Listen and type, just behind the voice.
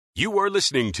You are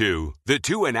listening to the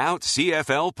Two and Out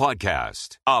CFL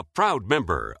podcast, a proud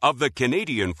member of the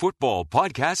Canadian Football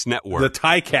Podcast Network. The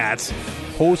Ticats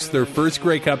host their first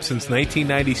Grey Cup since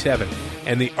 1997,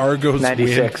 and the Argos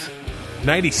 96. win.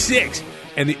 96.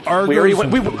 And the Argos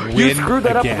win You screwed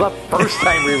that again. up the first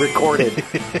time we recorded.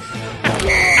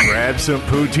 Grab some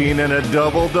poutine and a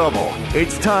double-double.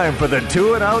 It's time for the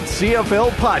Two and Out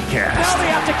CFL podcast. Now they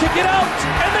have to kick it out,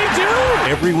 and they do!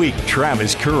 Every week,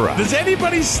 Travis Kura Does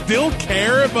anybody still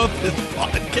care about this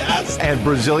podcast? and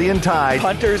Brazilian Tide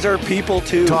Hunters are people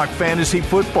too. talk fantasy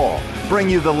football, bring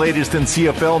you the latest in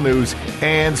CFL news,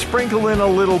 and sprinkle in a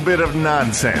little bit of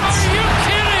nonsense. Are you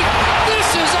kidding?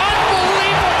 This is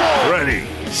unbelievable!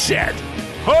 Ready, set,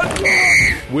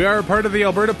 hunt! We are a part of the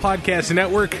Alberta Podcast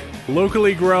Network,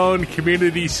 locally grown,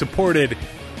 community supported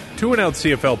Two and Out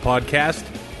CFL podcast.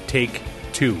 Take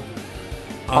 2.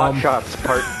 Hot Shots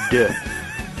Part 2.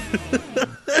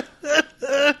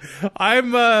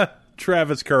 I'm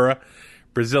Travis Kura.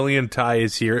 Brazilian Ty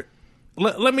is here.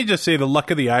 Let me just say the luck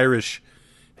of the Irish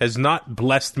has not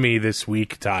blessed me this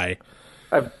week, Ty.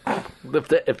 If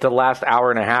the last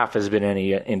hour and a half has been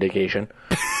any indication.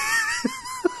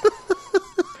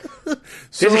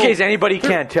 Just in case anybody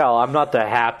can't tell, I'm not the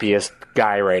happiest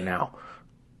guy right now.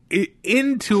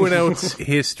 In Two and Out's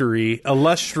history,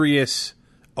 illustrious,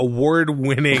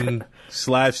 award-winning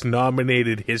 /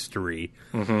 nominated history,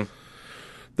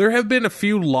 there have been a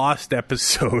few lost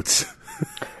episodes.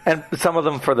 And some of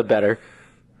them for the better.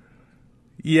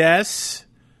 Yes,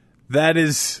 that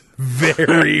is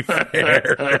very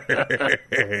fair.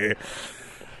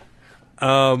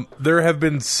 There have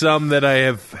been some that I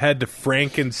have had to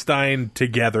Frankenstein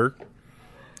together,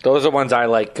 Those are ones I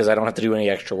like because I don't have to do any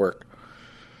extra work.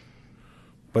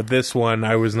 but this one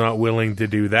I was not willing to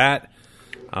do that.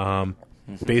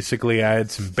 Basically, I had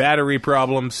some battery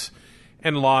problems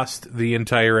and lost the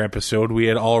entire episode we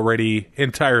had already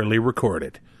entirely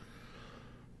recorded.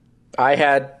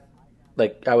 I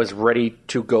was ready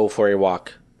to go for a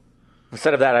walk.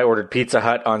 Instead of that, I ordered Pizza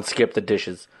Hut on Skip the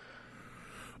Dishes.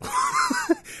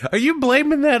 Are you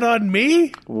blaming that on me?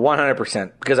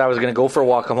 100%. Because I was going to go for a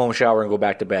walk, come home, shower, and go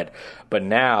back to bed. But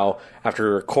now, after we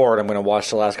record, I'm going to watch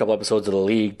the last couple episodes of The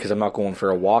League because I'm not going for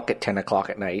a walk at 10 o'clock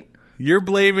at night. You're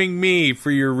blaming me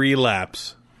for your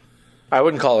relapse. I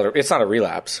wouldn't call it it's not a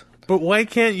relapse. But why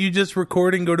can't you just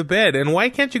record and go to bed? And why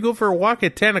can't you go for a walk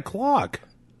at 10 o'clock?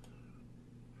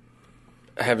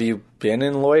 Have you been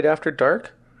in Lloyd after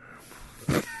dark?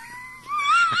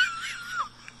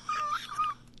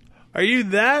 Are you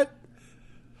that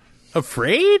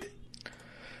afraid?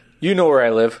 You know where I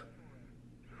live.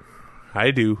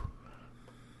 I do.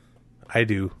 I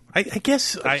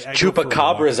guess I go for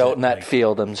Chupacabras walks out at in that night.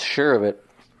 field, I'm sure of it.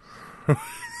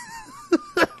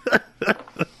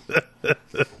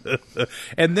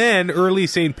 And then early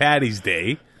St. Paddy's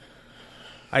Day,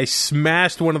 I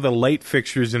smashed one of the light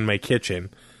fixtures in my kitchen.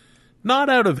 Not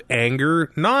out of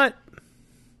anger, not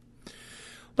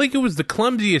like it was the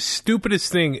clumsiest,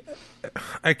 stupidest thing.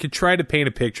 I could try to paint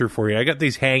a picture for you. I got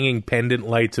these hanging pendant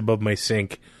lights above my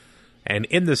sink, and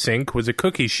in the sink was a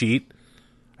cookie sheet.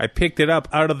 I picked it up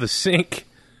out of the sink,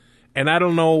 and I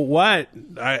don't know what.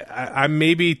 I'm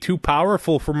maybe too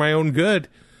powerful for my own good.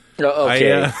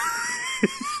 Okay.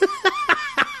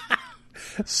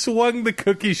 Swung the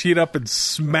cookie sheet up and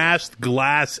smashed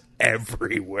glass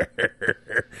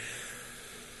everywhere.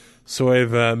 So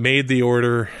I've made the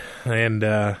order, and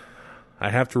I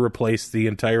have to replace the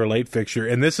entire light fixture.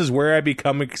 And this is where I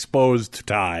become exposed to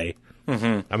Ty.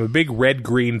 Mm-hmm. I'm a big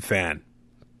red-green fan.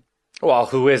 Well,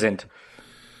 who isn't?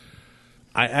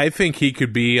 I think he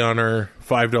could be on our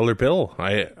 $5 bill.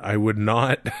 I would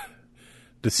not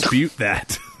dispute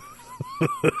that.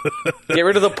 Get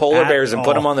rid of the polar At bears and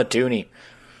put all. them on the toonie.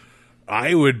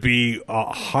 I would be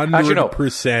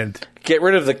 100%. Get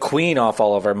rid of the queen off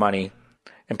all of our money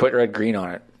and put red green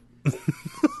on it.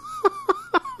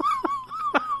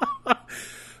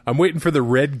 I'm waiting for the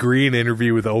red-green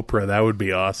interview with Oprah. That would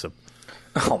be awesome.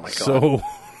 Oh my god. So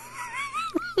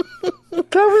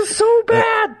that was so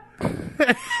bad.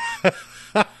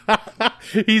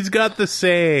 he's got the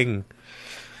saying,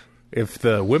 if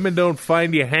the women don't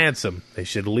find you handsome, they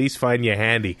should at least find you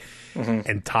handy. Mm-hmm.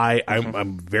 And Ty,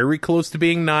 I'm very close to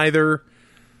being neither.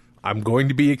 I'm going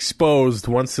to be exposed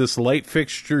once this light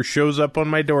fixture shows up on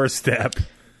my doorstep.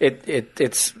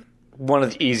 It's one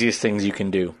of the easiest things you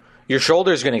can do. Your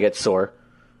shoulder's going to get sore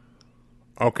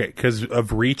Okay, because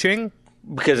of reaching?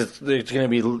 because it's going to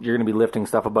be you're going to be lifting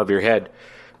stuff above your head.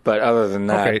 But other than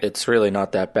that, Okay. it's really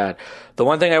not that bad. The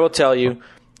one thing I will tell you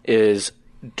is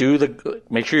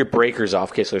make sure your breaker's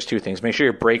off. Okay, so there's two things. Make sure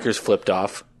your breaker's flipped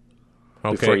off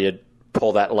before you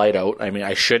pull that light out. I mean,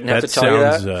 I shouldn't have to tell you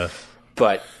that,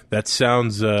 but that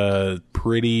sounds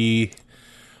pretty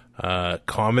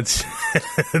common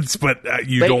sense. But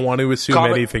you don't want to assume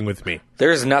anything with me.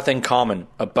 There's nothing common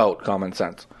about common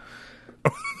sense.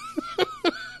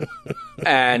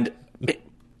 And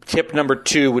tip number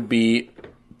 2 would be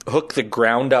hook the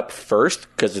ground up first,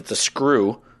 because it's a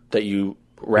screw that you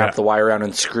wrap the wire around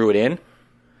and screw it in.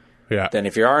 Yeah. Then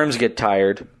if your arms get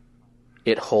tired,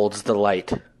 it holds the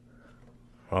light.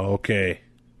 Okay.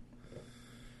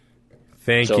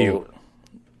 Thank you.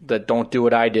 That don't do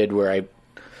what I did, where I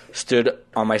stood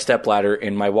on my stepladder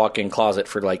in my walk-in closet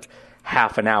for like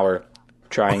half an hour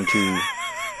trying to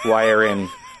wire in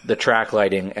the track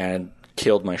lighting and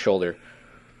killed my shoulder.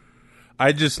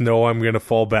 I just know I'm going to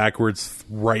fall backwards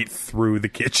right through the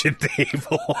kitchen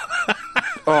table.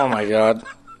 Oh my God.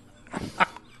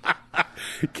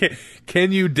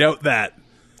 Can you doubt that?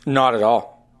 Not at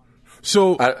all.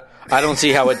 So I don't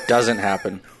see how it doesn't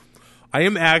happen. I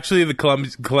am actually the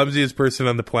clumsiest person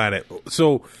on the planet.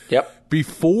 So yep.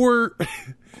 Before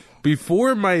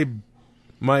my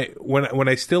when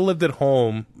I still lived at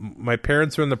home, my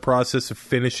parents were in the process of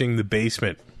finishing the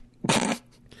basement.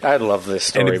 I love this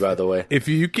story, by the way. If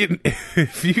you can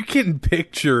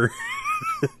picture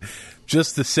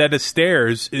just the set of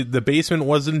stairs, the basement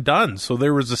wasn't done, so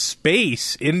there was a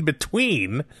space in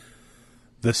between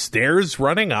the stairs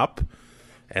running up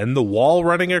and the wall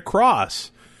running across.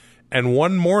 And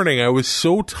one morning, I was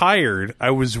so tired,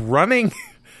 I was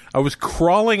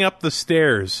crawling up the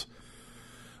stairs.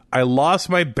 I lost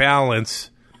my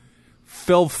balance,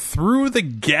 fell through the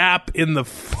gap in the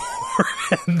floor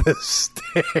and the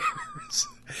stairs,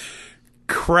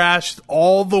 crashed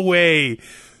all the way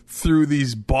through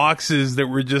these boxes that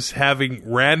were just having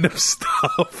random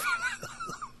stuff.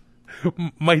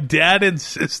 My dad and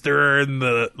sister are in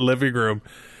the living room,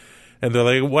 and they're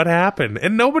like, "What happened?"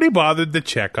 And nobody bothered to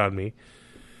check on me.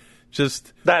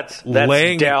 Just that's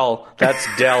Dell. That's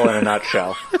Dell in a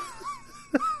nutshell.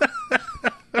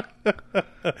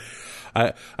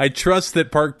 I trust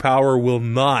that Park Power will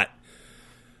not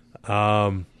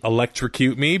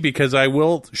electrocute me, because I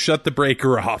will shut the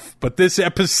breaker off. But this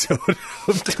episode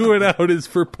of Two and Out is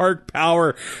for Park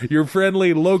Power, your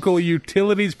friendly local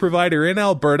utilities provider in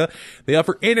Alberta. They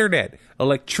offer internet,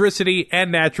 electricity,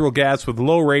 and natural gas with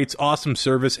low rates, awesome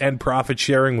service, and profit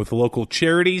sharing with local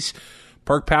charities.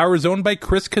 Park Power is owned by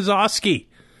Chris Kozowski,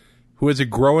 who has a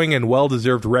growing and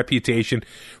well-deserved reputation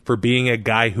for being a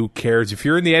guy who cares. If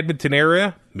you're in the Edmonton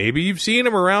area, maybe you've seen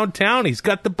him around town. He's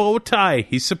got the bow tie.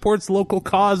 He supports local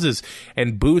causes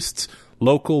and boosts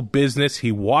local business.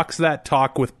 He walks that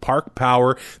talk with Park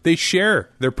Power. They share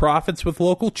their profits with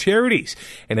local charities.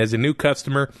 And as a new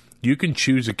customer, you can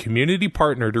choose a community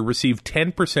partner to receive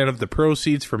 10% of the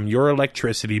proceeds from your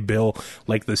electricity bill,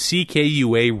 like the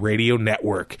CKUA radio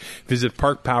network. Visit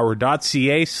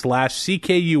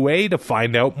parkpower.ca/CKUA to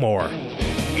find out more.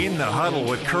 In the Huddle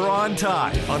with Karan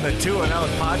Ty on the Two and Out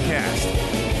podcast.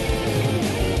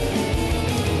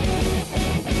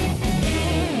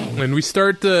 And we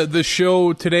start the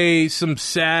show today, some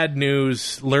sad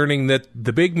news, learning that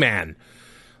the big man,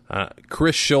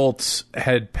 Chris Schultz,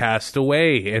 had passed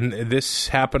away, and this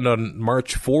happened on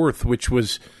March 4th, which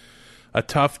was a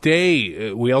tough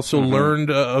day. We also learned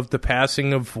of the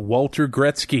passing of Walter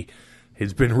Gretzky.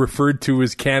 He's been referred to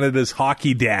as Canada's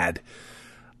hockey dad.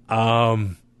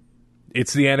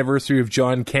 It's the anniversary of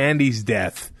John Candy's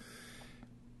death,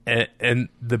 and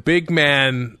the big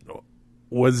man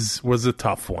was a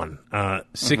tough one.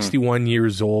 61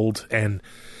 years old, and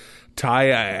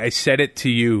Ty, I said it to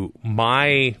you,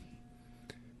 my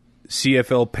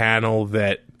CFL panel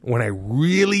that when I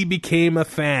really became a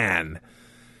fan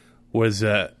was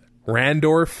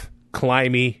Randorf,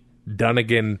 Climie,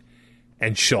 Dunnigan,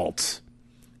 and Schultz.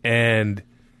 And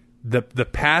the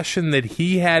passion that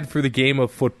he had for the game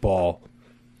of football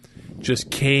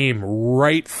just came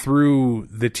right through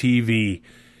the TV.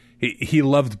 He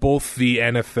loved both the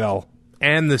NFL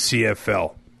and the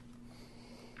CFL.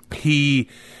 He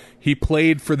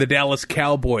played for the Dallas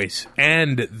Cowboys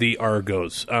and the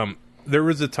Argos. There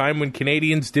was a time when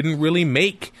Canadians didn't really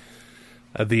make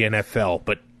the NFL,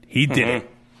 but he did it.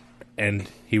 And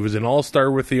he was an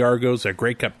all-star with the Argos, a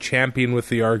Grey Cup champion with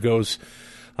the Argos.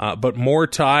 But more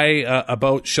Ty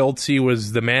about Schultz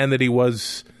was the man that he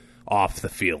was off the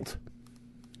field.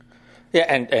 Yeah,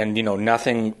 and you know,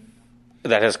 nothing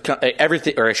that has come,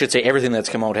 everything, or I should say, everything that's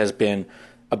come out has been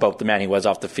about the man he was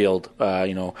off the field.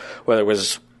 You know, whether it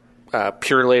was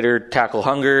pure later tackle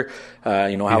hunger,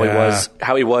 you know, how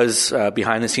he was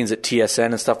behind the scenes at TSN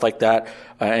and stuff like that,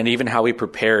 and even how he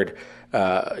prepared,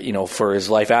 you know, for his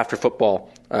life after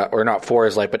football. or not for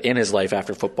his life, but in his life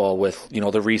after football with,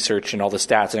 the research and all the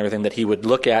stats and everything that he would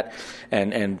look at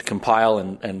and compile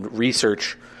and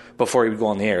research before he would go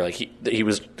on the air. Like he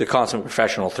was the consummate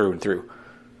professional through and through.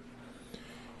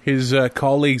 His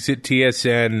colleagues at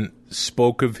TSN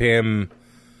spoke of him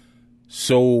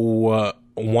so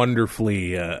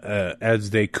wonderfully as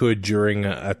they could during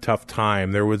a tough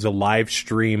time. There was a live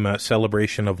stream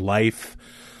celebration of life.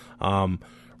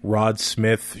 Rod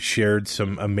Smith shared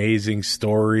some amazing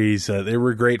stories. They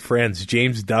were great friends.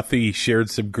 James Duthie shared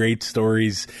some great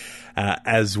stories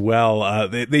as well.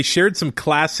 They shared some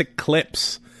classic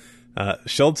clips.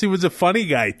 Schultze was a funny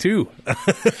guy too.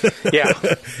 Yeah.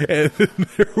 And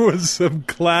there was some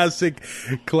classic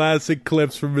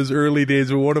clips from his early days.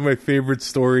 But one of my favorite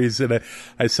stories, and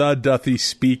I saw Duthie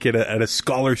speak at a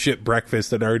scholarship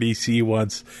breakfast at RDC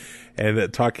once,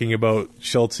 and talking about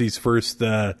Schultze's first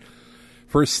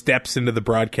steps into the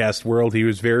broadcast world. He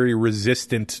was very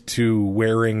resistant to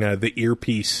wearing the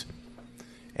earpiece,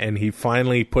 and he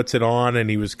finally puts it on, and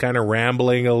he was kind of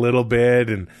rambling a little bit,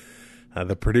 and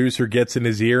the producer gets in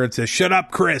his ear and says, "Shut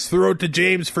up, Chris, throw it to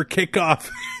James for kickoff."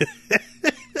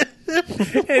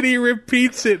 And he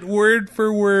repeats it word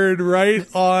for word right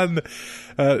on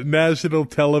national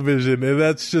television. And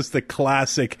that's just a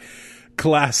classic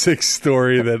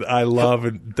story that I love.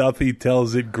 And Duthie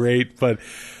tells it great, but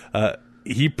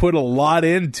he put a lot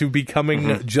into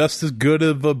becoming just as good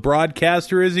of a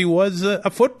broadcaster as he was a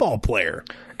football player.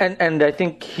 And I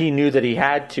think he knew that he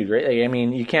had to, right? I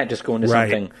mean, you can't just go into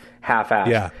something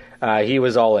half-assed. Yeah. He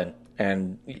was all in,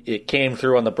 and it came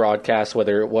through on the broadcast,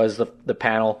 whether it was the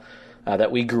panel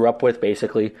that we grew up with,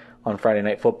 basically, on Friday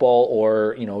Night Football,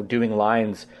 or, doing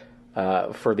lines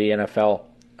for the NFL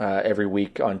every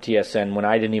week on TSN when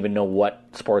I didn't even know what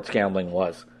sports gambling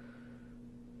was.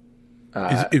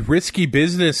 Risky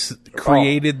business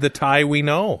created the tie we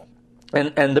know.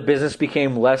 And the business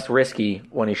became less risky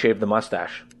when he shaved the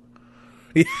mustache.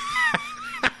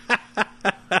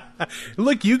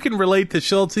 Look, you can relate to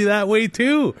Schultze that way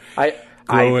too. I'm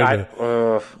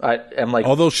like,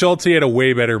 although Schultze had a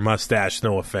way better mustache,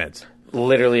 no offense.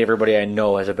 Literally everybody I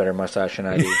know has a better mustache than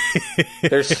I do.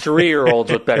 There's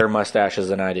 3-year-olds with better mustaches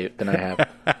than I have.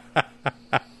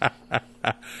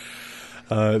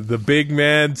 The big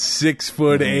man,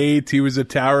 6'8". He was a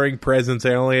towering presence.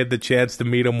 I only had the chance to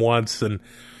meet him once, and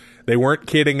they weren't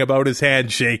kidding about his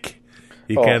handshake.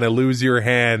 You kind of lose your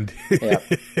hand. Yeah.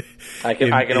 I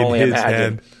can only imagine.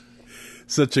 Hand.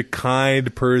 Such a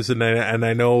kind person, and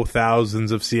I know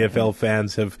thousands of CFL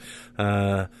fans have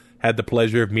had the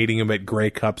pleasure of meeting him at Grey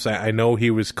Cups. I know he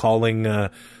was calling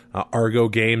Argo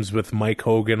games with Mike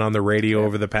Hogan on the radio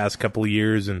over the past couple of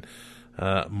years, and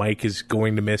Mike is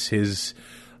going to miss his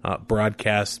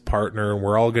broadcast partner, and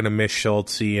we're all going to miss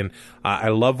Schultze. And I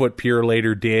love what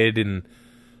Purelator did, and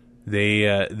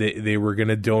they were going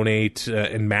to donate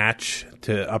and match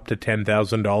to up to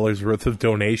 $10,000 worth of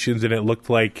donations, and it looked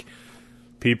like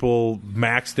people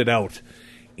maxed it out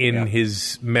in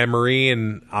his memory.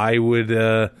 And I would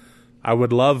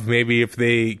love maybe if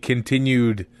they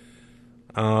continued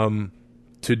to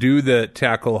do the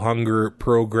Tackle Hunger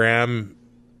program.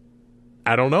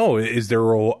 I don't know. Is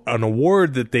there an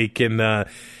award that they can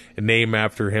name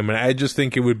after him? And I just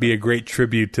think it would be a great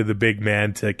tribute to the big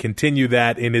man to continue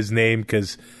that in his name,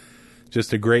 because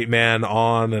just a great man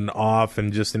on and off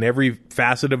and just in every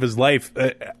facet of his life.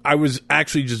 I was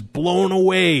actually just blown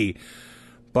away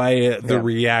by the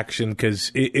reaction,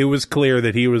 because it was clear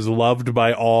that he was loved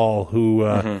by all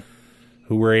who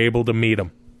were able to meet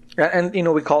him. And,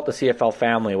 we call it the CFL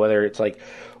family, whether it's like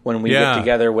when we get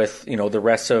together with, the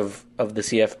rest of the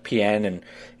CFPN, and,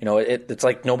 it's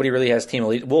like nobody really has team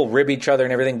elite. We'll rib each other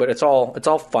and everything, but it's all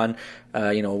fun.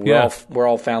 We're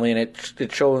all family, and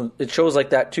it shows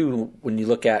like that too when you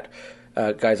look at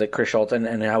guys like Chris Schultze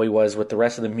and how he was with the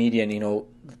rest of the media. And,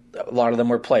 a lot of them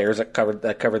were players that cover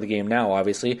the game now,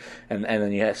 obviously, and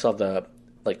then you still have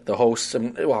the hosts.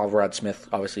 And, Rod Smith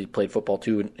obviously played football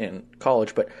too in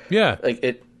college, but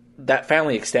that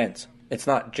family extends. It's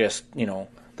not just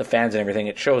the fans and everything.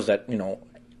 It shows that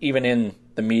even in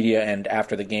the media and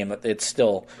after the game, it's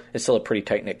still a pretty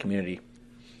tight knit community.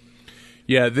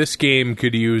 Yeah, this game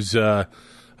could use a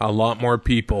lot more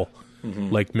people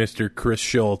like Mr. Chris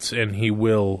Schultze, and he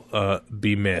will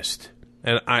be missed.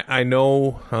 And I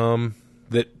know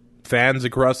that fans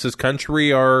across this country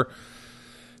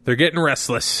they're getting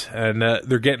restless, and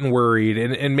they're getting worried,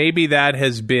 and maybe that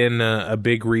has been a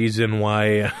big reason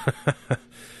why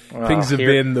things have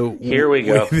been the here we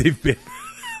go. way they've been.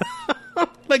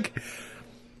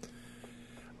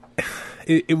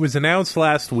 It was announced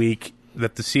last week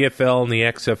that the CFL and the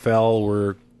XFL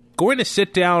were going to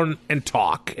sit down and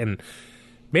talk and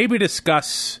maybe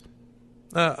discuss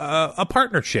a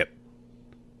partnership.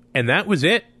 And that was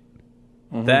it.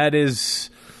 Mm-hmm. That is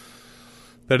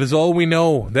all we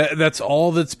know. That's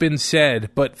all that's been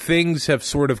said. But things have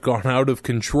sort of gone out of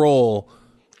control.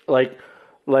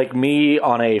 Like me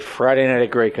on a Friday night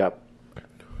at Grey Cup.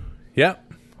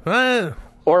 Yep.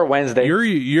 Or Wednesday. You're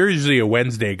usually a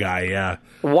Wednesday guy, yeah.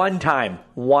 One time.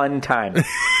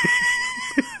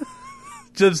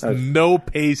 Just no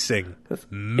pacing.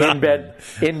 In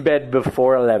bed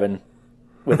before 11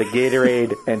 with a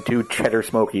Gatorade and 2 Cheddar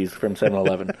Smokies from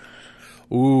 7-Eleven.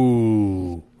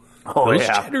 Ooh. Oh, those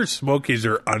yeah. Cheddar Smokies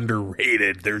are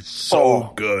underrated. They're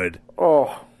so good.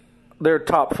 Oh, they're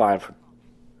top 5.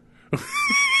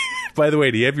 By the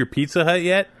way, do you have your Pizza Hut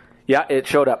yet? Yeah, it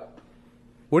showed up.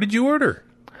 What did you order?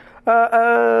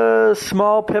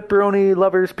 Small pepperoni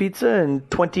lovers pizza and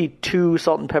 22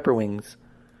 salt and pepper wings.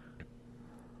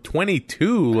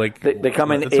 22? Like They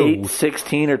come in 8,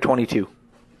 16, or 22.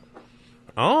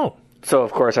 Oh. So,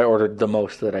 of course, I ordered the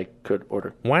most that I could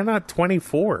order. Why not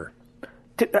 24?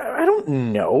 I don't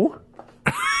know.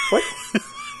 What?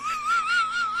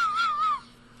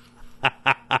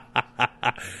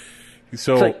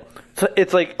 So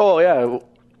it's like, oh, yeah,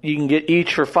 you can get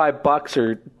each for $5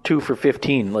 or 2 for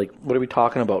 $15. Like, what are we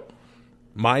talking about?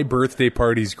 My birthday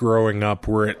parties growing up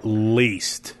were at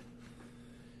least...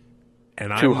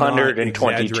 And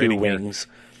 222 wings.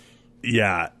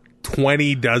 Yeah,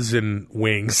 20 dozen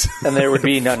wings. And there would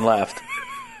be none left.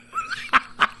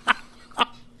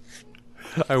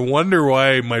 I wonder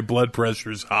why my blood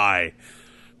pressure's high.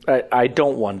 I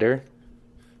don't wonder.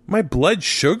 My blood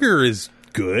sugar is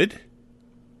good.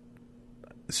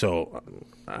 So,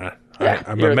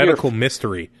 I'm a medical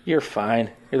mystery. You're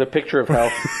fine. You're the picture of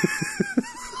health.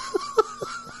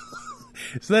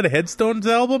 Is that a Headstones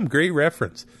album? Great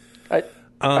reference.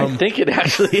 I think it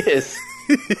actually is.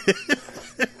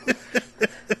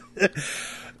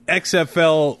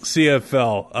 XFL,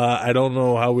 CFL. I don't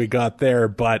know how we got there,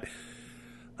 but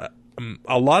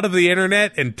a lot of the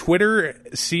internet and Twitter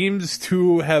seems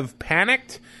to have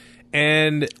panicked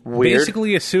and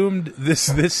basically assumed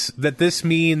that this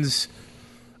means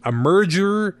a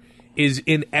merger is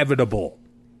inevitable.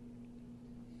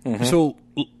 Mm-hmm. So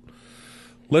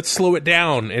let's slow it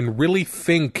down and really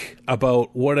think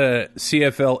about what a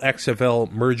CFL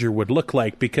XFL merger would look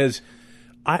like, because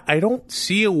I don't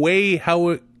see a way how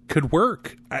it could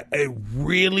work. I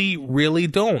really, really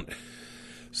don't.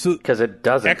 So because it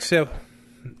doesn't.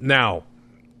 Now,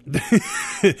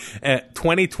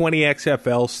 2020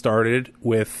 XFL started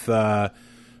with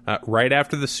right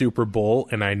after the Super Bowl,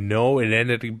 and I know it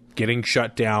ended up getting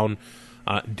shut down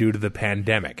due to the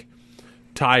pandemic.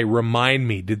 Ty, remind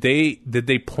me, did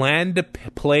they plan to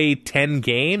play 10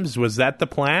 games? Was that the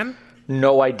plan?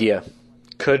 No idea.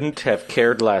 Couldn't have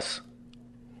cared less.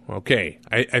 Okay,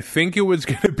 I think it was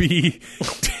going to be...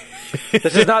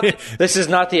 This is not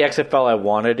the XFL I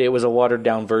wanted. It was a watered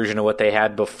down version of what they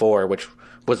had before, which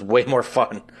was way more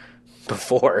fun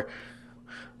before.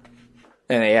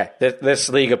 And yeah, this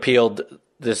league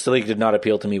did not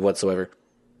appeal to me whatsoever.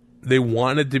 They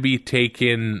wanted to be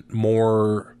taken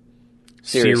more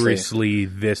seriously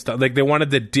this time. Like, they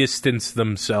wanted to distance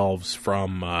themselves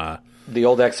from the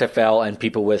old XFL and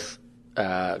people with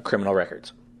criminal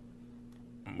records.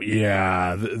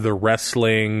 Yeah, the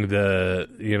wrestling, the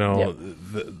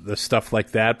stuff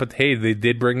like that. But hey, they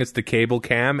did bring us the cable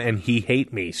cam, and He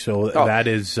Hate Me. So that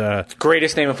is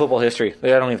greatest name in football history. I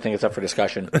don't even think it's up for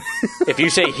discussion. If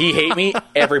you say He Hate Me,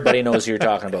 everybody knows who you're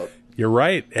talking about. You're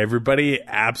right. Everybody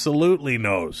absolutely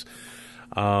knows.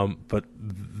 But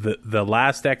the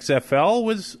last XFL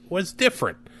was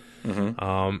different,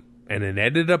 mm-hmm. And it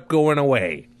ended up going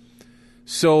away.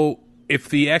 So if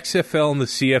the XFL and the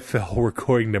CFL were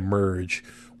going to merge,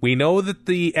 we know that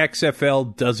the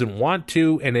XFL doesn't want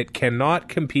to, and it cannot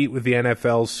compete with the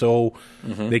NFL, so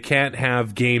mm-hmm. they can't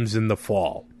have games in the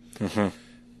fall. Mm-hmm.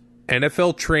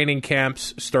 NFL training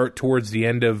camps start towards the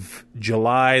end of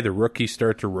July. The rookies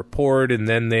start to report, and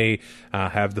then they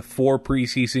have the 4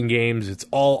 preseason games. It's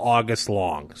all August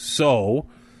long. So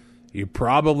you're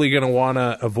probably going to want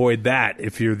to avoid that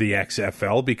if you're the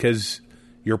XFL, because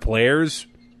your players,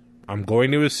 I'm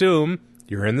going to assume,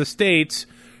 you're in the States,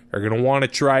 are going to want to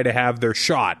try to have their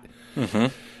shot mm-hmm.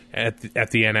 at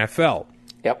the NFL.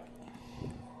 Yep.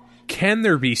 Can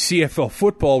there be CFL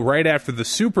football right after the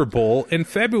Super Bowl in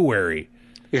February?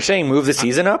 You're saying move the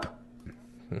season up?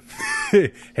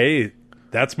 Hey,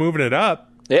 that's moving it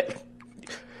up. Yeah.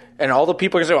 And all the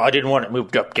people are going to say, I didn't want it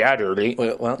moved up that early.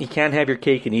 Well, you can't have your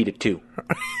cake and eat it too.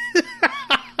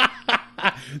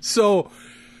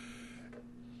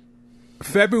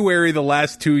 February the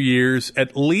last 2 years,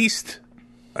 at least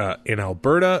in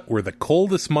Alberta, were the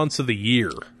coldest months of the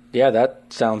year. Yeah, that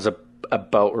sounds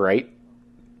about right.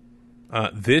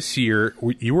 This year,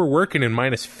 you were working in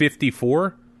minus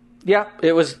 54? Yeah,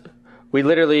 it was. We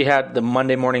literally had the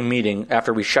Monday morning meeting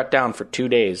after we shut down for 2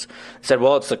 days. Said,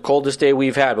 well, it's the coldest day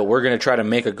we've had, but we're going to try to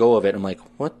make a go of it. I'm like,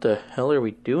 what the hell are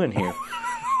we doing here?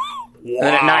 Wow.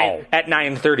 And then at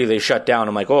 9:30 they shut down.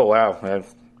 I'm like, oh, wow,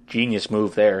 genius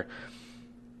move there.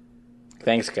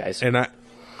 Thanks, guys. And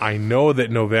I know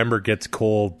that November gets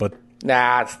cold, but...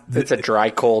 Nah, it's a dry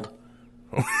cold.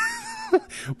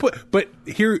 But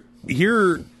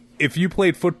here, if you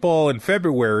played football in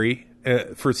February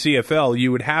for CFL,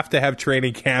 you would have to have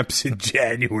training camps in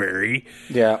January.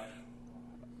 Yeah.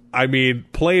 I mean,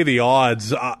 play the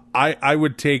odds. I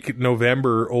would take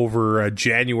November over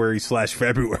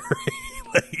January/February.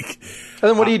 And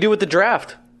then what do you do with the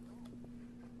draft?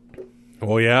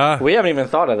 Oh, yeah. We haven't even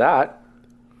thought of that.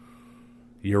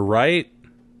 You're right.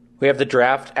 We have the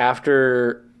draft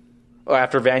after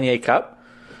Vanier Cup,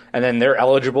 and then they're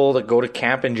eligible to go to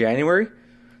camp in January.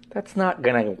 That's not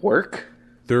going to work.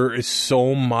 There is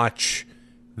so much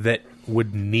that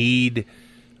would need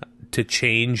to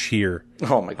change here.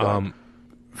 Oh, my God.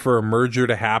 For a merger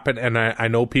to happen. And I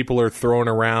know people are throwing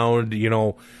around,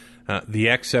 the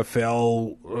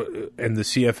XFL and the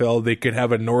CFL. They could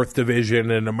have a North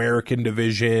Division and American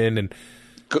Division. And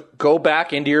go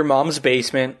back into your mom's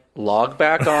basement, log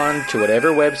back on to whatever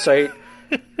website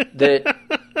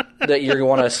that you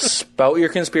want to spout your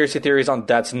conspiracy theories on.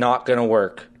 That's not going to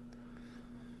work.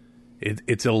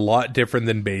 It's a lot different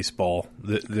than baseball.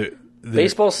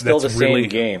 Baseball's still the same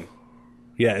game.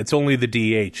 Yeah, it's only the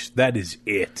DH. That is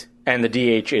it. And the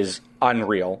DH is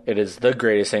unreal. It is the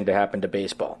greatest thing to happen to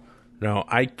baseball. No,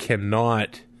 I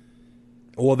cannot.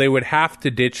 Well, they would have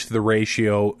to ditch the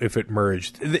ratio if it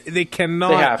merged. They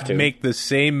cannot make the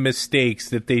same mistakes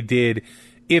that they did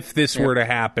if this were to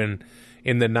happen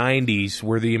in the 90s,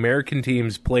 where the American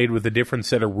teams played with a different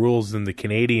set of rules than the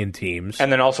Canadian teams.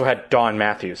 And then also had Don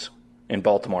Matthews in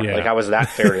Baltimore. Yeah. Like, how was that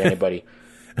fair to anybody?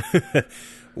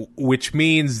 Which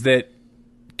means that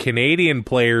Canadian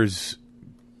players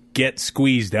get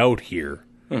squeezed out here.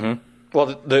 Mm-hmm.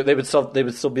 Well, they would still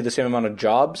be the same amount of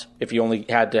jobs if you only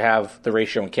had to have the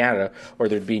ratio in Canada, or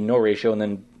there'd be no ratio, and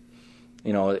then,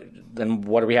 then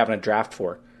what are we having a draft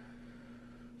for?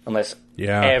 Unless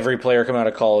every player coming out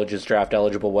of college is draft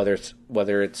eligible, whether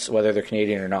they're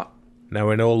Canadian or not.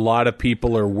 Now, I know a lot of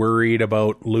people are worried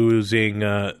about losing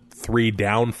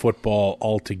 3-down football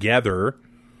altogether,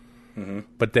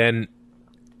 but then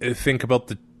think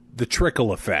about the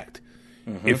trickle effect.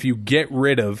 Mm-hmm. If you get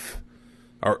rid of,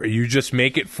 or you just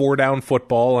make it 4-down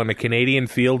football on a Canadian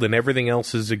field and everything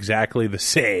else is exactly the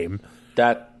same.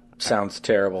 That sounds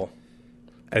terrible.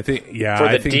 I think,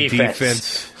 I think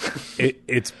defense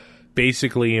it's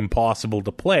basically impossible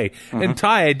to play. Mm-hmm. And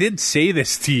Ty, I did say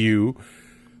this to you.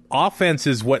 Offense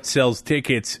is what sells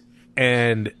tickets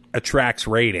and attracts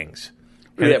ratings.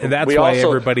 And that's why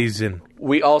everybody's in.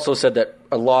 We also said that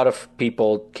a lot of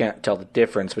people can't tell the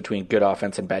difference between good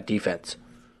offense and bad defense.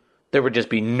 There would just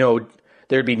be no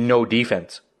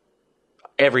defense.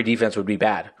 Every defense would be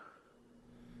bad.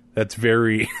 That's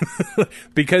very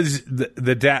because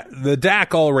the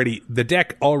deck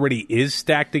already is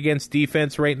stacked against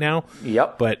defense right now.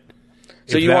 Yep. But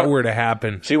if that were to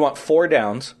happen, so you want 4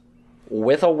 downs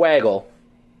with a waggle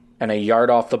and a yard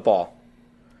off the ball.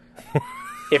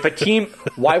 If a team,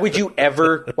 why would you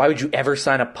ever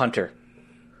sign a punter?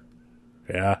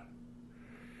 Yeah.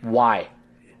 Why?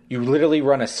 You literally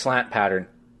run a slant pattern.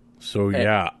 So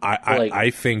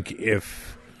I think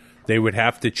if they would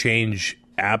have to change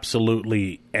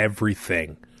absolutely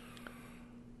everything.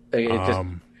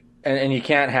 And you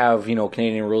can't have,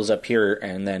 Canadian rules up here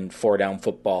and then 4-down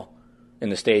football in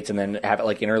the States and then have it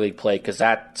like interleague play, because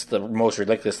that's the most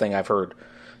ridiculous thing I've heard.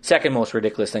 Second most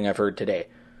ridiculous thing I've heard today.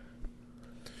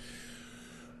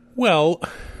 Well,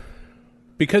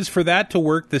 because for that to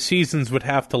work, the seasons would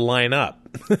have to line up.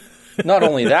 Not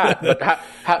only that, but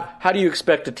how do you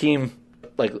expect a team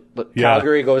like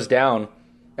Calgary goes down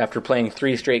after playing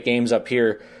 3 straight games up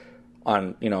here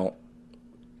on, and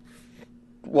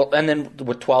then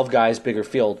with 12 guys, bigger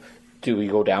field, do we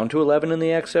go down to 11 in the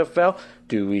XFL?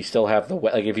 Do we still have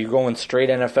if you're going straight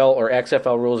NFL or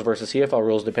XFL rules versus CFL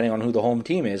rules, depending on who the home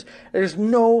team is, there's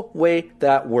no way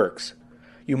that works.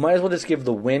 You might as well just give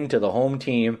the win to the home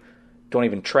team. Don't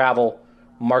even travel.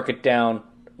 Mark it down.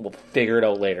 We'll figure it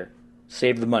out later.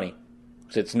 Save the money,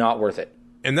 because it's not worth it.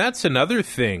 And that's another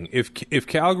thing. If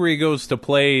Calgary goes to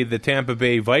play the Tampa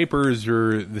Bay Vipers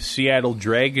or the Seattle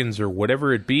Dragons or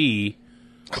whatever it be,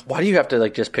 Why do you have to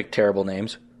just pick terrible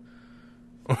names?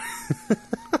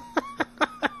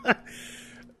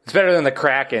 It's better than the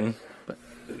Kraken.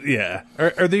 Yeah.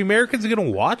 Are the Americans going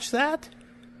to watch that?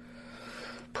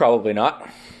 Probably not.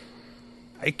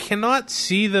 I cannot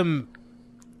see them.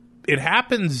 It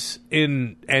happens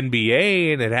in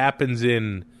NBA and it happens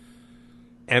in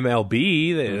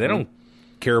MLB. They don't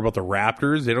care about the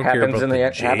Raptors. They don't care about the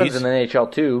Jays. Happens in the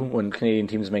NHL too when Canadian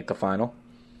teams make the final.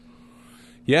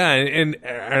 Yeah, and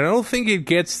I don't think it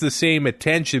gets the same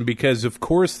attention because, of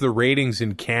course, the ratings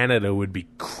in Canada would be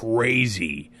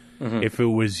crazy if it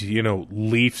was,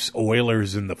 Leafs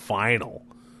Oilers in the final.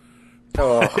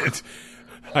 Oh.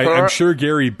 I'm sure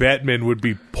Gary Bettman would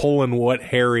be pulling what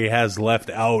Harry has left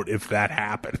out if that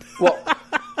happened. Well,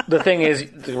 the thing is,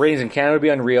 the ratings in Canada would be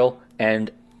unreal,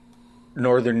 and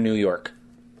Northern New York.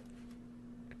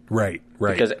 Right.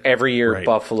 Because every year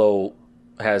Buffalo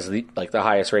has the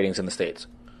highest ratings in the States.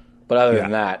 But other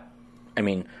than that, I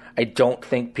mean, I don't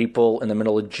think people in the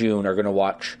middle of June are going to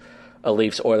watch a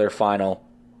Leafs-Oilers final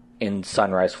in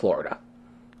Sunrise, Florida.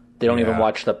 They don't even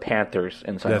watch the Panthers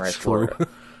in Sunrise, Florida.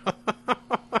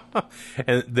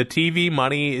 And the TV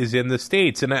money is in the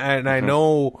States. And I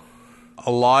know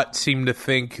a lot seem to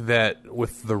think that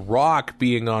with The Rock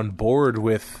being on board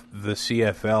with the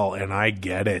CFL, and I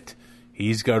get it,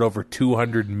 he's got over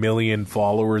 200 million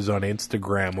followers on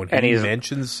Instagram. When he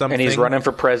mentions something, and he's running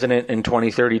for president in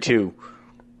 2032.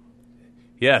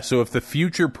 Yeah, so if the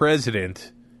future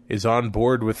president is on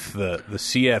board with the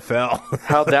CFL,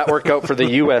 how'd that work out for the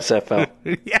USFL?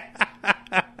 Yeah,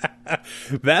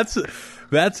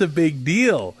 that's a big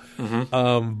deal.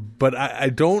 But I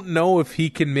don't know if he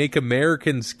can make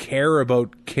Americans care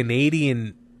about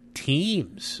Canadian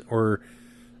teams or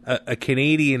a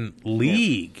Canadian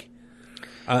league.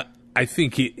 I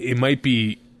think it might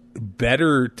be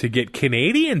better to get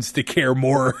Canadians to care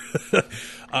more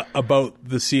about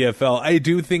the CFL. I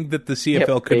do think that the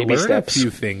CFL could learn steps. A few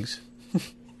things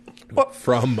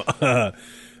from the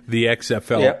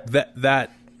XFL. Yep.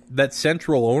 That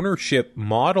central ownership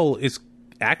model is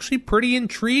actually pretty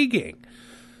intriguing.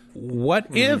 What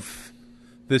if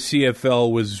the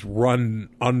CFL was run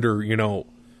under,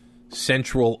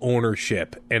 central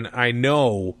ownership? And I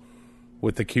know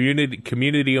with the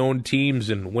community-owned teams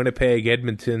in Winnipeg,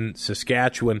 Edmonton,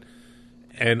 Saskatchewan,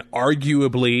 and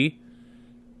arguably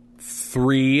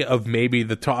 3 of maybe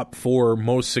the top 4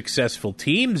 most successful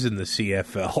teams in the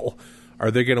CFL,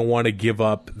 are they going to want to give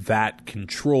up that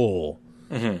control?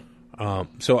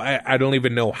 So I don't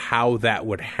even know how that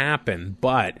would happen,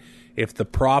 but if the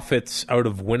profits out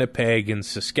of Winnipeg and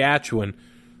Saskatchewan,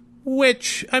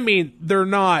 which, I mean, they're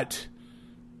not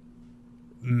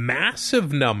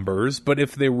massive numbers, but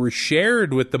if they were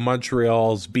shared with the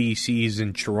Montreals, BCs,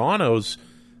 and Torontos,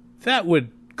 that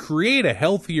would create a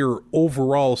healthier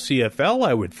overall CFL,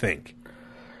 I would think.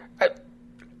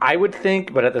 I would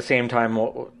think, but at the same time,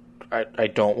 I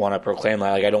don't want to proclaim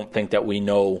that. I don't think that we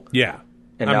know. Yeah,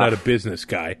 enough. I'm not a business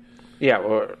guy. Yeah,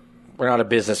 we're not a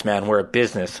businessman. We're a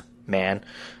businessman.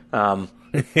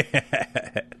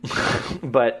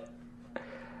 But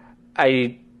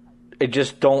I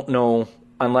just don't know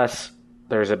unless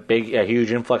there's a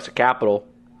huge influx of capital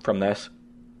from this,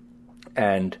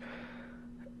 and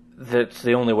that's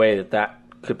the only way that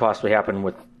could possibly happen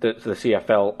with the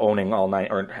CFL owning all 9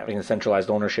 or having a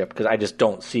centralized ownership, because I just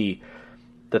don't see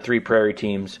the 3 Prairie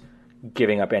teams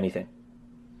giving up anything.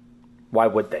 Why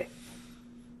would they?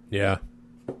 Yeah.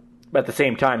 But at the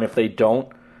same time, if they don't,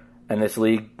 and this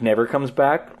league never comes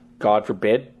back, God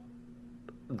forbid,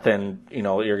 then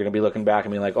you're going to be looking back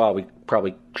and being like, "Oh, we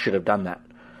probably should have done that."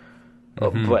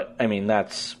 But I mean,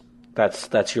 that's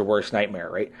your worst nightmare,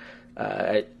 right?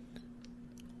 I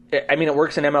mean, it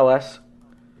works in MLS,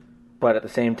 but at the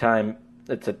same time,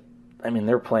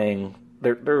 they're playing.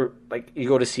 They're like, you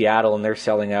go to Seattle and they're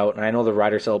selling out, and I know the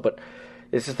Riders sell, but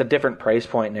it's just a different price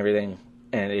point and everything,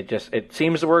 and it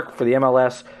seems to work for the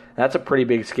MLS. That's a pretty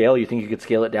big scale. You think you could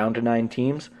scale it down to 9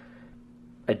 teams?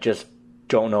 I just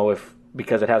don't know if,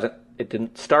 because it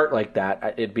didn't start like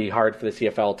that. It'd be hard for the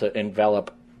CFL to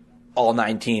envelop all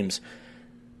 9 teams,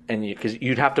 and because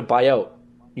you'd have to buy out,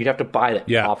 you'd have to buy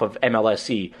it off of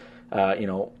MLSC.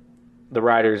 The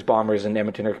Riders, Bombers, and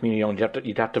Edmonton are community owned.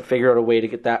 You'd have to figure out a way to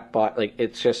get that bought. Like,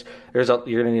 it's just you're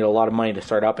going to need a lot of money to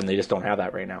start up, and they just don't have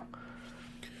that right now.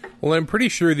 Well, I'm pretty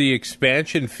sure the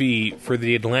expansion fee for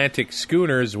the Atlantic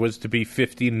Schooners was to be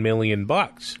 $15 million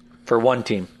for one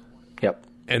team. Yep,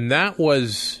 and that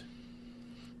was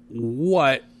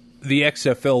what the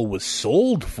XFL was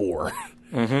sold for.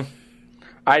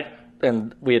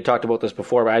 And we had talked about this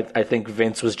before, but I think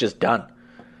Vince was just done.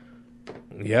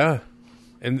 Yeah.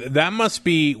 And that must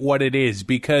be what it is,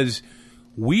 because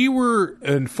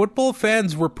football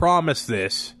fans were promised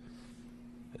this.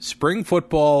 Spring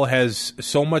football has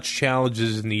so much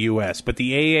challenges in the U.S., but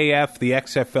the AAF, the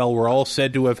XFL were all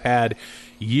said to have had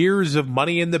years of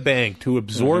money in the bank to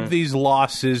absorb these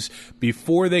losses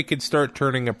before they could start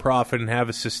turning a profit and have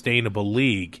a sustainable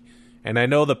league. And I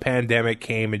know the pandemic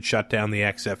came and shut down the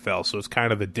XFL, so it's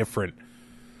kind of a different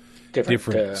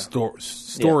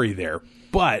story there.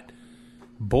 But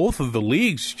both of the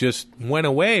leagues just went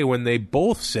away when they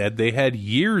both said they had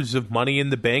years of money in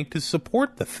the bank to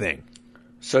support the thing.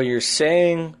 So you're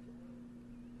saying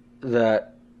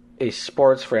that a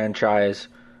sports franchise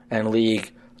and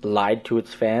league lied to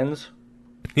its fans?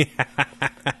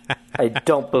 I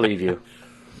don't believe you.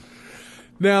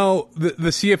 Now, the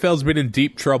CFL's been in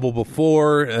deep trouble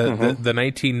before. The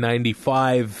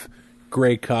 1995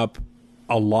 Grey Cup,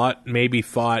 a lot maybe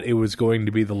thought it was going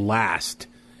to be the last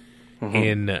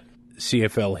in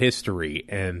CFL history,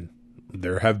 and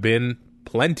there have been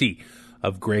plenty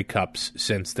of Grey Cups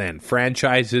since then.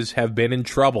 Franchises have been in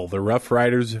trouble. The Rough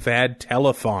Riders have had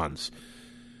telethons.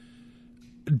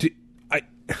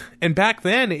 And back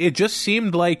then, it just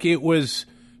seemed like it was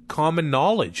common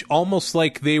knowledge, almost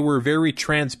like they were very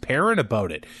transparent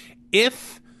about it.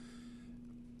 If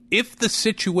the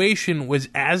situation was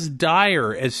as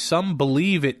dire as some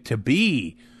believe it to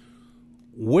be,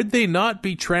 would they not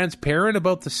be transparent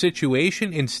about the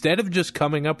situation instead of just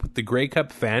coming up with the Grey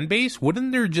Cup fan base?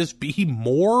 Wouldn't there just be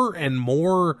more and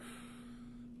more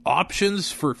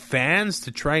options for fans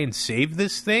to try and save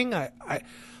this thing?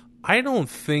 I don't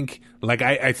think,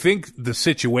 I think the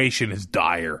situation is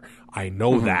dire. I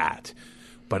know that.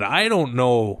 But I don't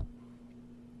know.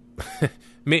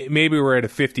 Maybe we're at a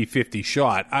 50-50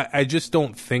 shot. I just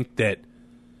don't think that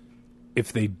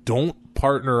if they don't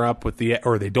partner up with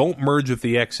or they don't merge with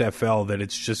the XFL, that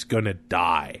it's just going to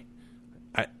die.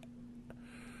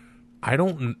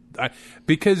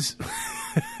 Because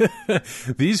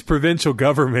these provincial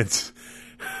governments,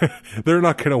 they're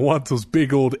not going to want those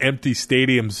big old empty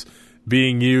stadiums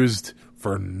being used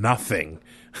for nothing.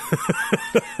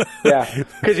 Yeah,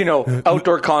 because,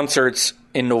 outdoor concerts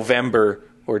in November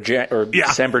or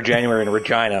December, January in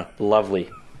Regina, lovely.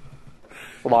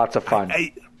 Lots of fun.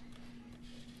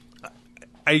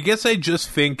 I guess I just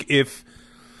think if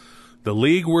the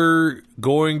league were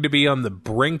going to be on the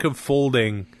brink of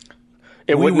folding,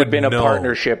 it wouldn't have been a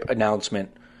partnership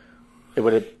announcement. There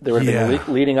would have been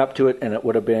leading up to it, and it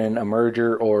would have been a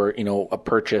merger or a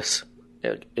purchase.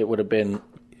 It would have been.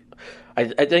 I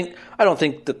don't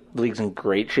think the league's in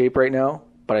great shape right now,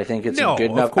 but I think it's in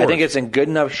good enough. I think it's in good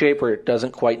enough shape where it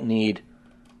doesn't quite need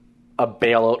a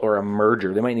bailout or a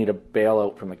merger. They might need a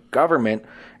bailout from the government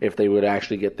if they would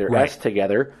actually get their S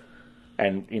together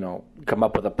and come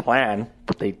up with a plan,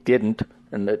 but they didn't,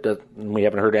 and we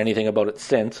haven't heard anything about it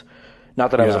since.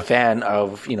 Not that I was a fan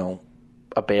of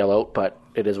a bailout, but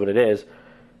it is what it is.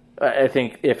 I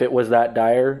think if it was that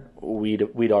dire,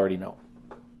 we'd already know.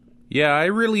 Yeah, I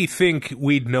really think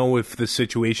we'd know if the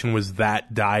situation was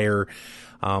that dire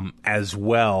as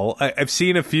well. I've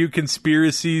seen a few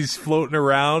conspiracies floating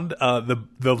around. The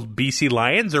BC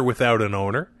Lions are without an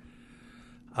owner.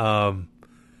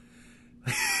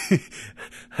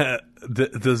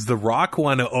 Does The Rock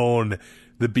want to own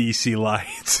the BC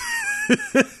Lions?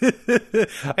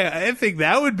 I think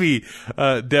that would be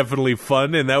definitely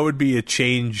fun, and that would be a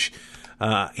change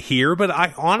here. But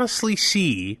I honestly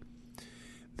see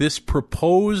this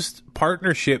proposed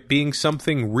partnership being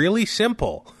something really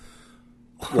simple.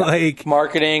 Yeah. Like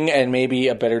marketing and maybe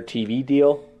a better TV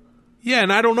deal. Yeah,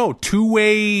 and I don't know,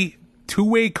 two-way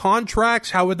contracts,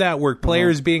 how would that work?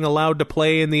 Players being allowed to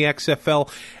play in the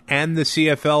XFL and the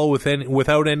CFL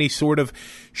without any sort of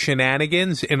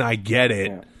shenanigans, and I get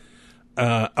it.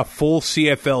 Yeah. A full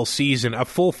CFL season, a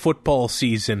full football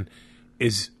season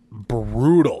is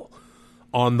brutal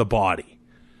on the body.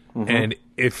 And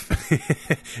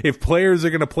if players are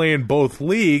going to play in both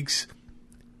leagues,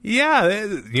 you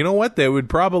know what? They would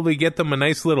probably get them a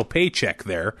nice little paycheck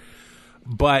there.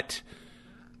 But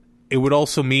it would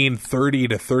also mean 30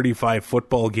 to 35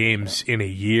 football games in a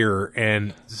year.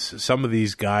 And some of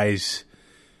these guys,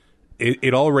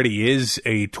 it already is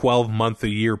a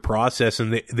 12-month-a-year process,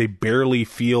 and they barely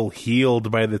feel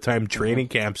healed by the time training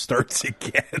camp starts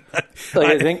again.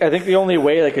 I think the only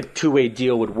way like a two-way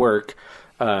deal would work,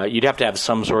 you'd have to have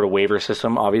some sort of waiver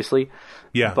system, obviously.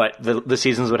 Yeah. But the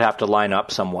seasons would have to line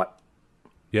up somewhat.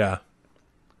 Yeah.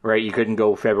 Right? You couldn't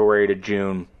go February to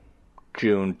June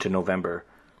to November.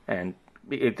 And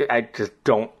I just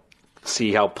don't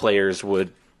see how players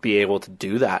would be able to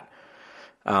do that.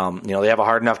 They have a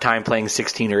hard enough time playing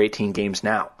 16 or 18 games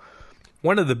now.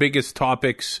 one of the biggest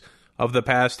topics of the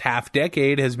past half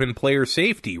decade has been player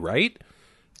safety, right?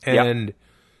 And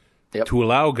Yep. to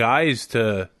allow guys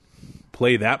to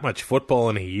play that much football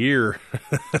in a year,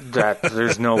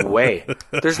 There's no way.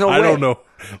 There's no way. I don't know.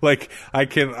 Like,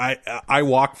 I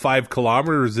walk 5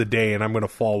 kilometers a day and I'm going to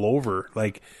fall over.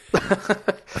 Like,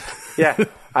 Yeah,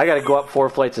 I got to go up 4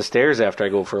 flights of stairs after I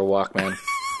go for a walk, man.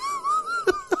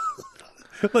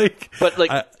 like, But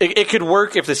it could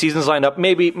work if the season's lined up.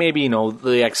 Maybe the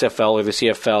XFL or the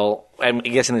CFL. I'm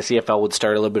guessing the CFL would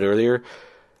start a little bit earlier,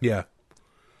 yeah.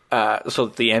 so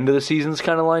that the end of the season's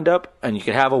kind of lined up, and you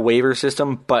could have a waiver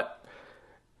system. But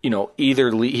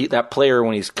either that player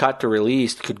when he's cut or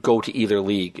released could go to either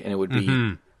league, and it would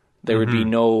be there would be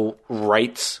no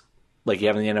rights like you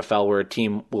have in the NFL where a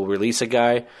team will release a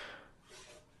guy,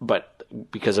 but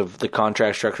because of the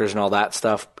contract structures and all that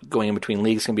stuff, going in between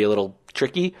leagues can be a little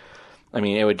tricky. I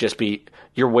mean, it would just be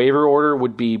your waiver order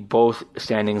would be both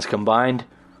standings combined.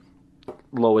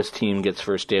 Lowest team gets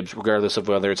first dibs, regardless of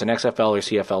whether it's an XFL or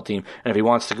CFL team. And if he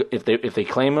wants to, if they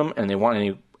claim him and he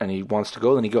wants to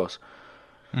go, then he goes.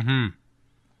 Mm-hmm.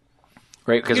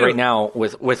 Right, because right now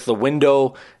with the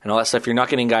window and all that stuff, you're not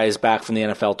getting guys back from the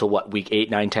NFL till what, week 8,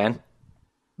 9, 10.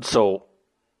 So,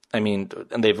 I mean,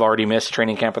 and they've already missed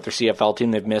training camp with their CFL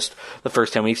team. They've missed the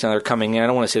first 10 weeks, and they're coming in. I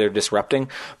don't want to say they're disrupting,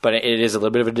 but it is a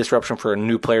little bit of a disruption for a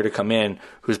new player to come in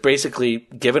who's basically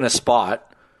given a spot.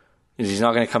 He's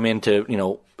not going to come in to,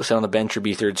 sit on the bench or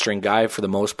be third string guy for the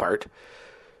most part.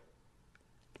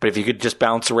 But if you could just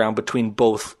bounce around between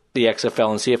both the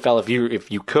XFL and CFL, if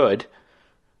you could,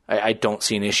 I don't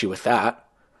see an issue with that.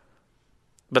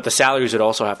 But the salaries would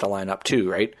also have to line up too,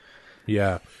 right?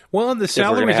 Yeah. Well, and the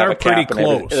salaries are pretty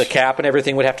close. The cap and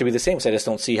everything would have to be the same. So I just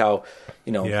don't see how,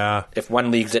 if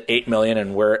one league's at $8 million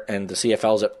and the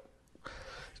CFL's at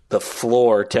the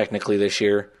floor technically this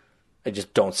year, I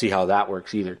just don't see how that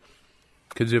works either.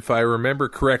 Because if I remember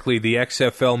correctly, the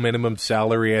XFL minimum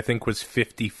salary I think was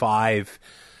 $55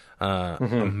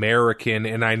 American,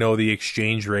 and I know the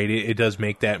exchange rate it does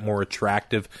make that more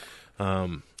attractive.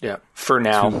 For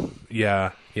now.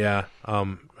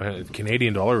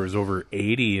 Canadian dollar is over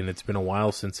 80, and it's been a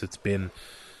while since it's been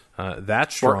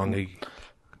that strong.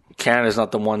 Canada's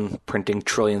not the one printing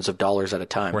trillions of dollars at a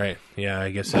time. Right. Yeah, I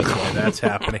guess that's why that's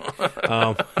happening.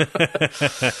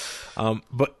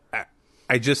 But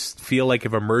I just feel like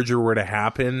if a merger were to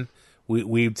happen,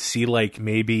 we'd see like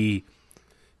maybe,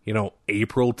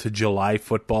 April to July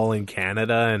football in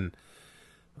Canada, and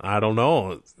I don't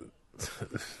know,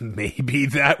 maybe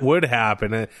that would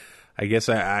happen. I guess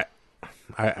I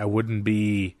wouldn't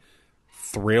be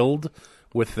thrilled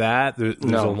with that. There's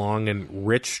a long and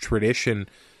rich tradition.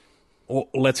 Well,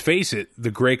 let's face it,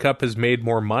 the Grey Cup has made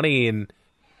more money and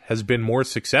has been more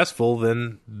successful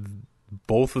than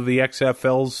both of the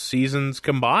XFL's seasons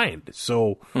combined.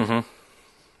 So,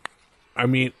 I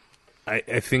mean,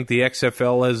 I think the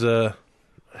XFL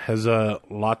has a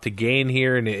lot to gain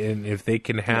here, and if they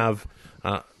can have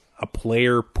a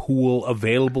player pool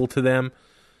available to them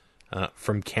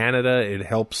from Canada, it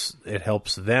helps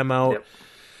them out. Yep.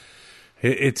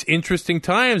 It's interesting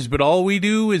times, but all we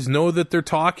do is know that they're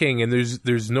talking, and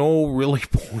there's no really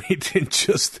point in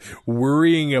just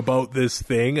worrying about this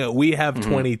thing. We have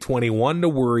 2021 to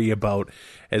worry about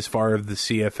as far as the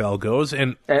CFL goes.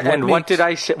 And what did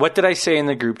I say? What did I say in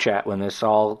the group chat when this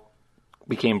all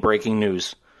became breaking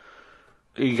news?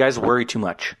 You guys worry too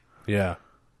much. Yeah.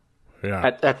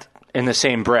 In the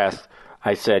same breath,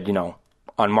 I said,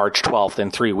 on March 12th, in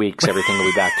 3 weeks, everything will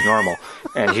be back to normal,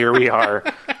 and here we are.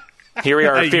 Here we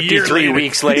are 53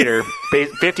 weeks later,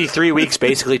 53 weeks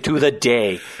basically to the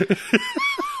day.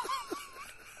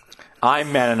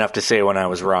 I'm man enough to say when I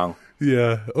was wrong.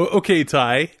 Yeah. Okay,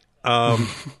 Ty.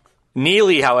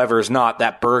 Neely, however, is not.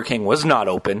 That Burger King was not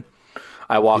open.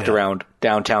 I walked around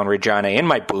downtown Regina in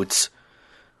my boots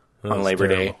on Labor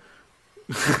Day.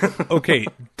 Okay,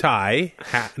 Ty,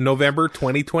 November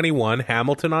 2021,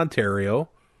 Hamilton, Ontario.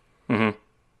 Mm-hmm.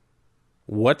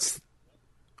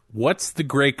 What's the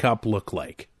Grey Cup look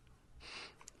like?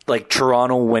 Like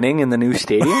Toronto winning in the new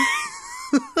stadium?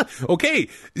 Okay.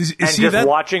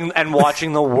 Watching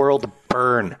the world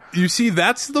burn. You see,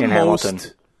 that's the most Hamilton.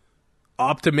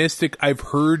 Optimistic I've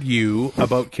heard you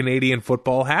about Canadian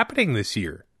football happening this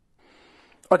year.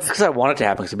 Oh, it's because I want it to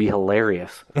happen because it'd be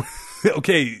hilarious.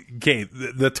 Okay.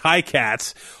 The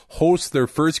Ticats host their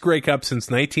first Grey Cup since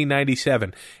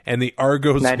 1997, and the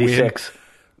Argos 96.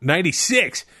 win.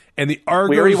 96. And the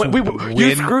Argos win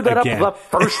you screwed that again. up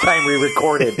the first time we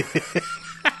recorded.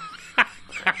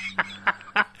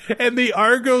 And the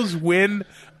Argos win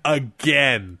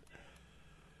again.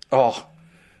 Oh.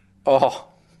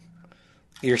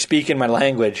 You're speaking my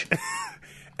language.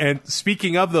 And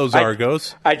speaking of those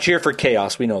Argos... I cheer for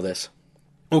chaos. We know this.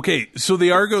 Okay, so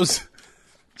the Argos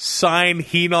sign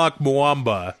Enoch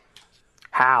Mwamba.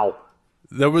 How?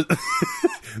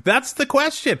 That's the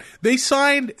question. They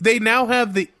now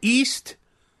have the Eastern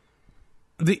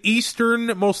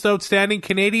Most Outstanding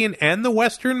Canadian and the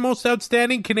Western Most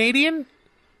Outstanding Canadian?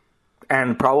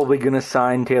 And probably going to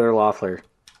sign Taylor Loeffler.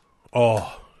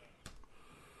 Oh.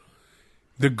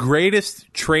 The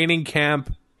greatest training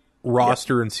camp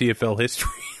roster in CFL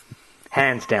history.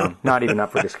 Hands down. Not even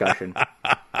up for discussion.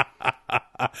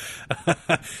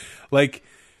 Like...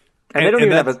 And they don't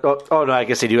even have a... Oh, no, I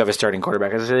guess they do have a starting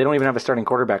quarterback. As I say, they don't even have a starting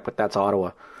quarterback, but that's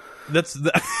Ottawa. That's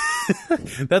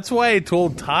why I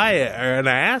told Ty, and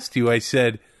I asked you, I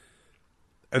said,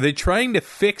 are they trying to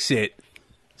fix it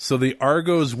so the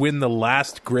Argos win the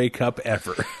last Grey Cup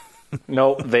ever?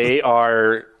 No, they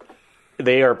are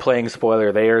playing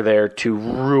spoiler. They are there to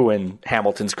ruin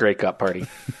Hamilton's Grey Cup party.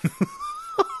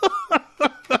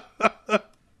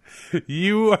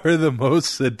 You are the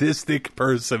most sadistic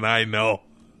person I know.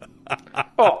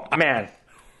 Oh, man.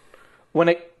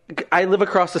 I live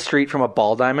across the street from a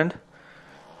ball diamond,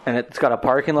 and it's got a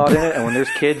parking lot in it, and when there's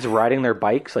kids riding their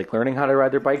bikes, like learning how to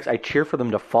ride their bikes, I cheer for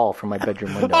them to fall from my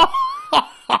bedroom window.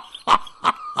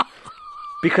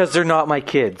 Because they're not my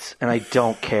kids, and I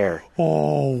don't care.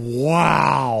 Oh,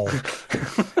 wow.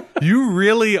 You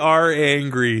really are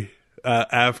angry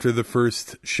after the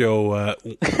first show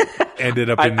ended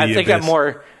up in the abyss.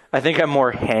 I think I'm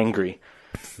more hangry.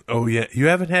 Oh, yeah. You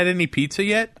haven't had any pizza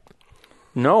yet?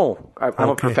 No. I'm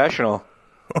a professional.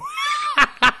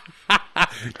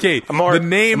 Okay, the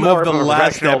name of the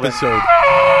last episode.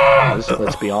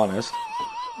 Let's be honest.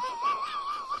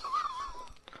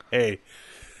 Hey,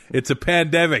 it's a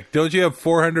pandemic. Don't you have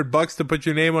 $400 to put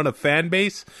your name on a fan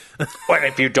base? But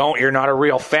if you don't, you're not a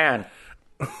real fan.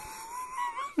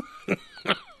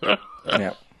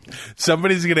 Yeah.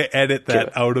 Somebody's going to edit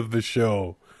that out of the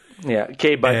show. Yeah.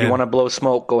 Okay, bud, you want to blow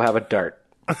smoke? Go have a dart.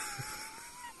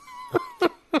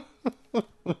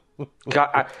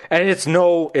 God, and it's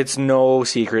no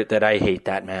secret that I hate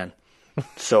that man.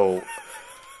 So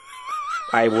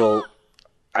I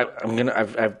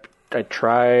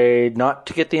tried not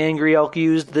to get the angry elk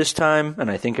used this time, and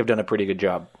I think I've done a pretty good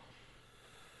job.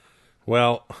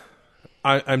 Well,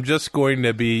 I'm just going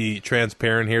to be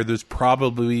transparent here. There's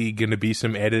probably going to be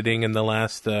some editing in the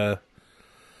last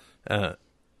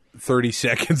 30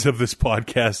 seconds of this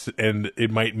podcast, and it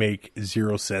might make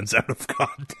 0 sense out of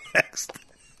context.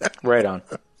 Right on.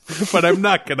 But I'm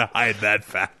not going to hide that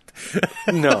fact.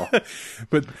 No.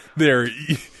 But there,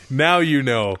 now you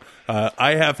know.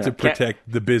 I have to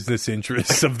protect the business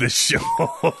interests of this show.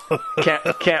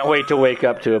 Can't wait to wake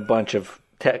up to a bunch of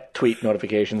tweet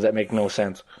notifications that make no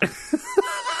sense.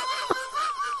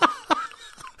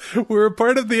 We're a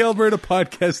part of the Alberta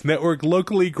Podcast Network,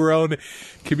 locally grown,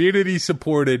 community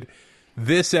supported.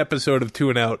 This episode of Two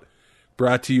and Out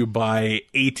brought to you by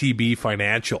ATB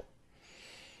Financial.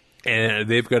 And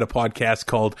they've got a podcast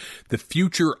called The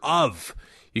Future Of.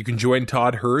 You can join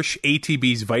Todd Hirsch,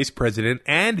 ATB's Vice President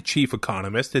and Chief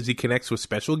Economist, as he connects with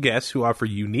special guests who offer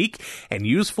unique and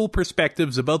useful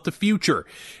perspectives about the future.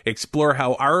 Explore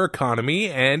how our economy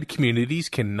and communities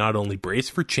can not only brace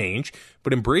for change,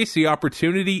 but embrace the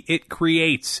opportunity it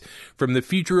creates. From the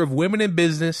future of women in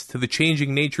business to the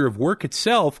changing nature of work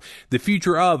itself, The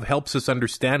Future Of helps us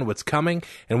understand what's coming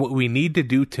and what we need to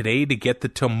do today to get the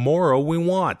tomorrow we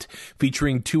want.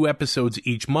 Featuring 2 episodes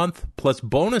each month, plus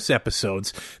bonus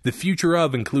episodes, The Future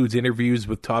Of includes interviews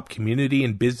with top community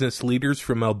and business leaders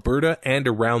from Alberta and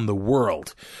around the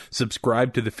world.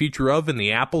 Subscribe to The Future Of in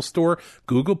the Apple Store,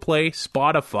 Google Play,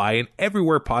 Spotify, and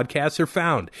everywhere podcasts are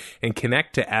found. And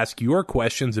connect to ask your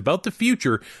questions about the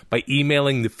future by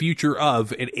emailing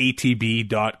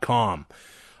thefutureof@atb.com.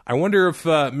 I wonder if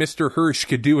Mr. Hirsch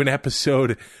could do an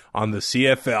episode on the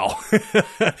CFL.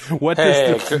 What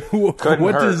does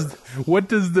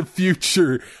the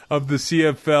future of the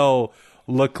CFL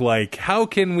look like? How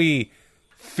can we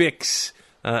fix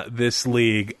this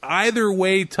league? Either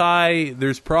way, Ty,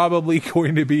 there's probably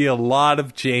going to be a lot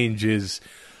of changes.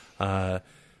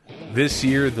 This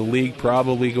year, the league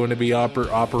probably going to be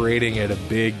operating at a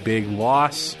big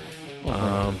loss.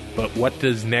 But what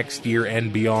does next year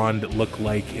and beyond look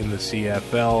like in the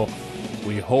CFL?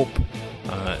 We hope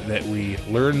that we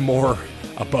learn more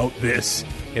about this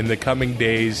in the coming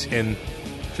days, and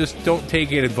just don't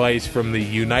take advice from the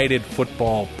United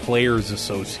Football Players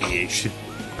Association.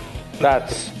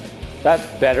 That's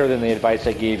better than the advice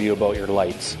I gave you about your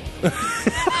lights.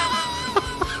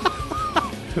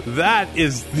 That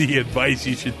is the advice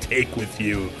you should take with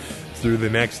you through the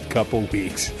next couple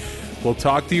weeks. We'll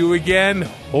talk to you again,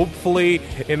 hopefully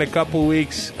in a couple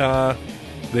weeks. The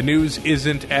news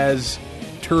isn't as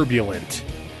turbulent.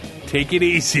 Take it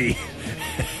easy,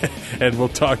 and we'll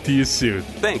talk to you soon.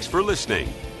 Thanks for listening.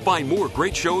 Find more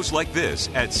great shows like this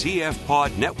at CF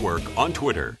Pod Network on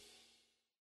Twitter.